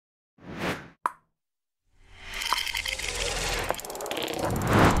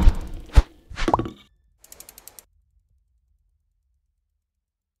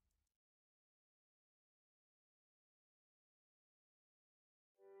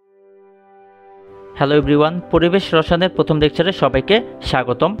Hello everyone, পরিবেশ রসায়নের প্রথম লেকচারে সবাইকে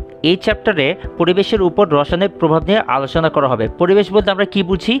স্বাগতম। এই চ্যাপ্টারে পরিবেশের উপর রসায়নের প্রভাব নিয়ে আলোচনা করা হবে। পরিবেশ বলতে আমরা কি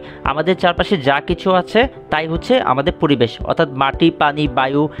বুঝি? আমাদের চারপাশে যা কিছু আছে তাই হচ্ছে আমাদের পরিবেশ, অর্থাৎ মাটি, পানি,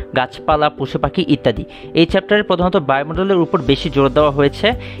 বায়ু, গাছপালা, পশু পাখি ইত্যাদি। এই চ্যাপ্টারে প্রধানত বায়ুমণ্ডলের উপর বেশি জোর দেওয়া হয়েছে।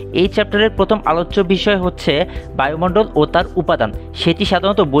 এই চ্যাপ্টারের প্রথম আলোচ্য বিষয় হচ্ছে বায়ুমণ্ডল ও তার উপাদান। সেটি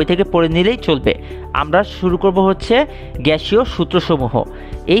সাধারণত বই থেকে পড়ে নিলেই চলবে। আমরা শুরু করব হচ্ছে গ্যাসীয় সূত্রসমূহ।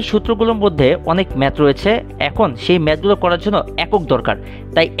 এই সূত্রগুলোর মধ্যে অনেক ম্যাথ রয়েছে। এখন সেই ম্যাথগুলো করার জন্য একক দরকার,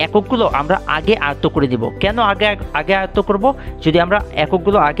 তাই এককগুলো আমরা আগে আয়ত্ত করে দিব। কেন আগে আয়ত্ত করব? যদি আমরা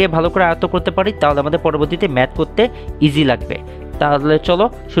এককগুলো আগে ভালো করে আয়ত্ত করতে পারি তাহলে আমাদের পরবর্তীতে ম্যাথ করতে ইজি লাগবে। তাহলে চলো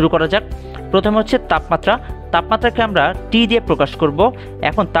শুরু করা যাক। প্রথমে হচ্ছে তাপমাত্রা। তাপমাত্রাকে আমরা টি দিয়ে প্রকাশ করব।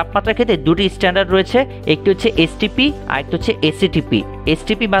 এখন তাপমাত্রার ক্ষেত্রে দুটি স্ট্যান্ডার্ড রয়েছে, একটি হচ্ছে এসটিপি আর একটি হচ্ছে এসিটিপি।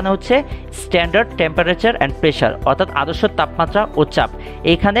 এসটিপি মানে হচ্ছে স্ট্যান্ডার্ড টেম্পারেচার অ্যান্ড প্রেশার, অর্থাৎ আদর্শ তাপমাত্রা ও চাপ।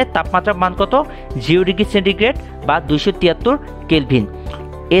 এখানে তাপমাত্রার মান কত? 0 ডিগ্রি সেন্টিগ্রেড বা 273 কেলভিন।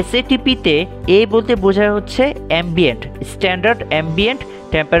 এসএটিপিতে এ বলতে বোঝায় হচ্ছে ambient, standard ambient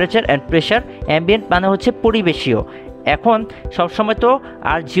temperature and pressure. Ambient মানে হচ্ছে পরিবেশীয়। এখন সবসময় তো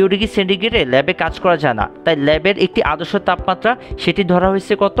আর 0 ডিগ্রি সেন্টিগ্রেডে ল্যাবে কাজ করা যায় না, তাই ল্যাবের একটি আদর্শ তাপমাত্রা সেটি ধরা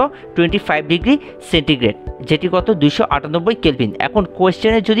হয়েছে কত? 25 ডিগ্রি সেন্টিগ্রেড, যেটি কত? 298 কেলভিন। এখন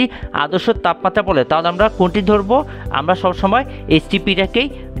কোয়েশ্চেনে যদি আদর্শ তাপমাত্রা বলে তাহলে আমরা কোনটি ধরবো? আমরা সবসময় এসটিপিটাকেই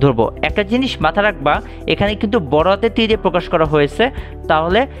ধরবো। একটা জিনিস মাথা রাখবা, এখানে কিন্তু বড় হাতের টি দিয়ে প্রকাশ করা হয়েছে,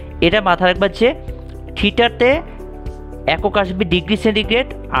 তাহলে এটা মাথা রাখবা যে থিটাতে একক আসবে ডিগ্রি সেন্টিগ্রেড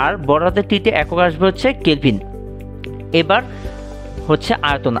আর বড় হাতের টিতে একক আসবে হচ্ছে কেলভিন। এবার হচ্ছে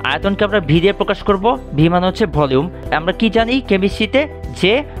আয়তন। আয়তনকে আমরা ভি দিয়ে প্রকাশ করব। ভি মানে হচ্ছে ভলিউম। আমরা কি জানি কেমিস্ট্রিতে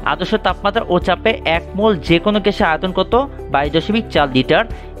যে আদর্শ তাপমাত্রা ও চাপে 1 মোল যে কোনো গ্যাসের আয়তন কত? 22.4 লিটার,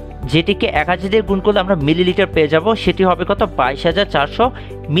 যেটিকে 1000 দিয়ে গুণ করলে আমরা মিলিলিটার পেয়ে যাব। সেটি হবে কত? 22,400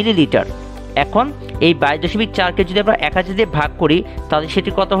 মিলিলিটার। এখন এই 22.4কে যদি আমরা 1000 দিয়ে ভাগ করি তাহলে সেটি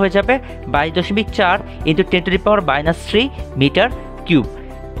কত হয়ে যাবে? 22.4 ইন্টু 10⁻³ মিটার কিউব।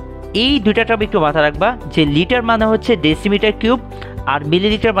 এই দুইটা টপিক একটু মাথা রাখবা যে লিটার মানে হচ্ছে ডেসিমিটার কিউব আর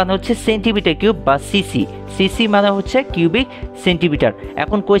মিলিলিটার মানে হচ্ছে সেন্টিমিটার কিউব বা সিসি। সিসি মানে হচ্ছে কিউবিক সেন্টিমিটার।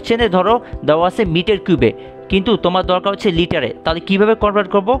 এখন কোয়েশ্চেনে ধরো দেওয়া আছে মিটার কিউবে, কিন্তু তোমার দরকার হচ্ছে লিটারে, তাহলে কিভাবে কনভার্ট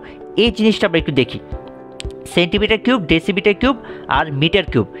করব এই জিনিসটা আমরা একটু দেখি। সেন্টিমিটার কিউব, ডেসিমিটার কিউব আর মিটার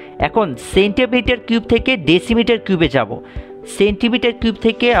কিউব। এখন সেন্টিমিটার কিউব থেকে ডেসিমিটার কিউবে যাব, সেন্টিমিটার কিউব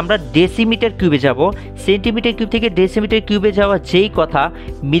থেকে আমরা ডেসিমিটার কিউবে যাব, সেন্টিমিটার কিউব থেকে ডেসিমিটার কিউবে যাওয়া যেই কথা,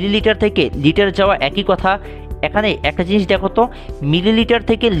 মিলিলিটার থেকে লিটারে যাওয়া একই কথা। এখানে একটা জিনিস দেখো তো, মিলিলিটার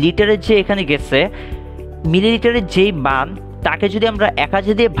থেকে লিটারের যে এখানে গেছে, মিলিলিটারের যেই মান তাকে যদি আমরা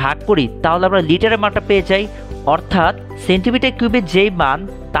 1000 দিয়ে ভাগ করি তাহলে আমরা লিটারের মানটা পেয়ে যাই। অর্থাৎ সেন্টিমিটার কিউবের যেই মান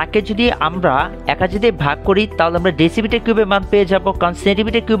তাকে যদি আমরা 1000 দিয়ে ভাগ করি তাহলে আমরা ডেসিমিটার কিউবের মান পেয়ে যাব, কারণ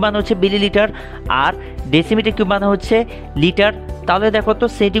সেন্টিমিটার কিউব মানে হচ্ছে মিলিলিটার আর ডেসিমিটার কিউব মানে হচ্ছে লিটার। তাহলে দেখো তো,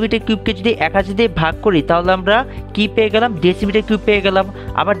 সেন্টিমিটার কিউবকে যদি 1000 দিয়ে ভাগ করি তাহলে আমরা কি পেয়ে গেলাম? ডেসিমিটার কিউব পেয়ে গেলাম।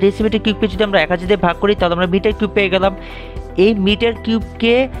 আবার ডেসিমিটার কিউবকে যদি আমরা 1000 দিয়ে ভাগ করি তাহলে আমরা মিটার কিউব পেয়ে গেলাম। এই মিটার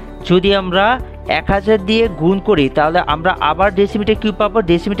কিউবকে যদি আমরা 1000 দিয়ে গুণ করি তাহলে আমরা আবার ডেসিমিটার কিউব পাবো।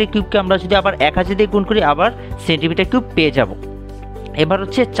 ডেসিমিটার কিউবকে আমরা যদি আবার 1000 দিয়ে গুণ করি আবার সেন্টিমিটার কিউব পেয়ে যাব। এবার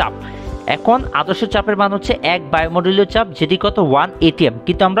হচ্ছে চাপ। এখন আদর্শ চাপের মান হচ্ছে 1 বায়ুমণ্ডলীয় চাপ, যেটি কত? 1 ATM,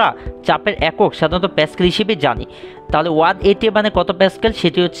 কিন্তু আমরা চাপের একক সাধারণত প্যাসকেল হিসেবে জানি। তাহলে 1 ATM মানে কত প্যাসকেল?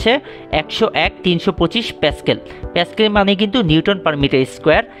 সেটি হচ্ছে 101,325 প্যাসকেল। প্যাসকেল মানে কিন্তু নিউটন পার মিটার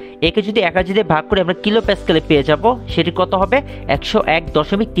স্কোয়ার। একে যদি 1000 দিয়ে ভাগ করে আমরা কিলো প্যাসকেলে পেয়ে যাব, সেটি কত হবে?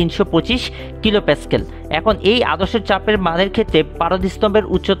 101.325 কিলো প্যাসকেল। এখন এই আদর্শ চাপের মানের ক্ষেত্রে পারদ স্তম্ভের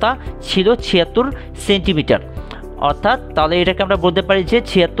উচ্চতা ছিল 76 সেন্টিমিটার। অর্থাৎ তাহলে এটাকে আমরা বলতে পারি যে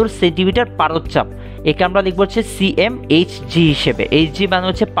 76 সেন্টিমিটার পারদ চাপ। একে আমরা লিখব হচ্ছে CmHg হিসেবে। Hg মানে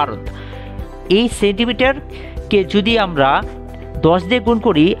হচ্ছে পারদ। এই সেন্টিমিটারকে যদি আমরা 10 দিয়ে গুণ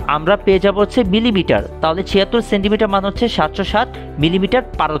করি আমরা পেয়ে যাব হচ্ছে মিলিমিটার। তাহলে 76 সেন্টিমিটার মানে হচ্ছে 707 মিলিমিটার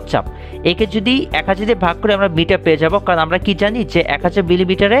পারদ চাপ। একে যদি 1000 দিয়ে ভাগ করে আমরা মিটার পেয়ে যাব, কারণ আমরা কি জানি যে 1000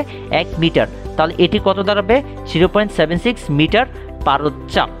 মিলিমিটারে 1 মিটার। তাহলে এটি কত দাঁড়াবে? 0.76 মিটার পারদ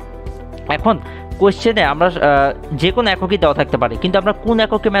চাপ। এখন কোয়েশ্চেনে আমরা যে কোনো এককই দেওয়া থাকতে পারে, কিন্তু আমরা কোন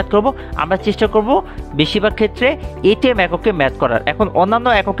এককে ম্যাথ করব? আমরা চেষ্টা করব বেশিরভাগ ক্ষেত্রে এটিএম এককে ম্যাথ করার। এখন অন্যান্য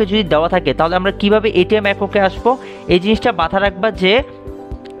এককে যদি দেওয়া থাকে তাহলে আমরা কিভাবে এটিএম এককে আসব এই জিনিসটা মাথা রাখবা যে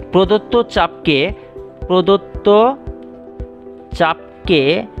প্রদত্ত চাপকে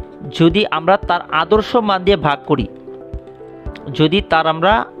যদি আমরা তার আদর্শ মান দিয়ে ভাগ করি, যদি তার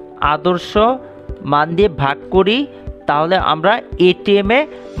আমরা আদর্শ মান দিয়ে ভাগ করি তাহলে আমরা এটিএম এ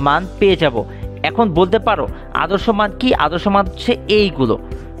মান পেয়ে যাব। এখন বলতে পারো আদর্শ মান কি? আদর্শ মান হচ্ছে এইগুলো।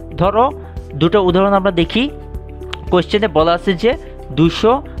 ধরো দুটো উদাহরণ আমরা দেখি। কোয়েশ্চেনে বলা আছে যে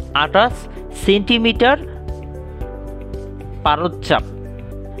 228 সেন্টিমিটার পারদচাপ,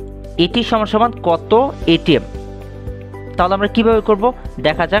 এটি সমান সমান কত এটিএম। তাহলে আমরা কিভাবে করব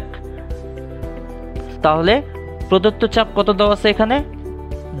দেখা যাক। তাহলে প্রদত্ত চাপ কত দেওয়া আছে, এখানে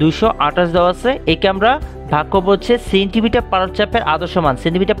 228 দেওয়া আছে। একে আমরা ভাগ করব হচ্ছে সেন্টিমিটার পারদচাপের আদর্শ মান।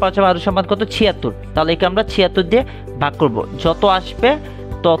 সেন্টিমিটার পারদচাপের আদর্শ মান কত, 76। তাহলে একে আমরা 76 দিয়ে ভাগ করব, যত আসবে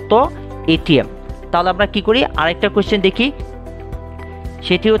তত এটিএম। তাহলে আমরা কি করি, আরেকটা কোশ্চেন দেখি।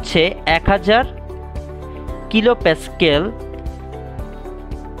 সেটি হচ্ছে 1000 কিলো প্যাসকেল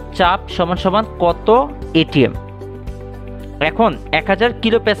চাপ সমান সমান কত এটিএম। এখন 1000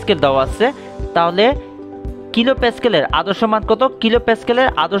 কিলো প্যাসকেল দেওয়া আছে, তাহলে কিলো প্যাসকেলের আদর্শ মান কত, কিলো প্যাসকেলের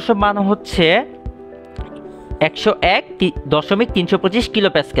আদর্শ মান হচ্ছে 101.325 কিলো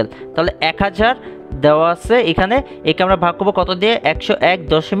প্যাসকেল। তাহলে 1000 দেওয়া আছে এখানে, একে আমরা ভাগ করবো কত দিয়ে,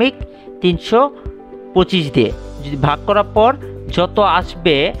 101.325 দিয়ে। যদি ভাগ করার পর যত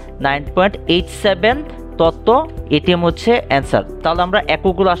আসবে 9.87 তত এটিএম হচ্ছে অ্যান্সার। তাহলে আমরা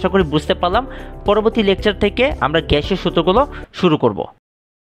এককগুলো আশা করি বুঝতে পারলাম। পরবর্তী লেকচার থেকে আমরা গ্যাসের সূত্রগুলো শুরু করব।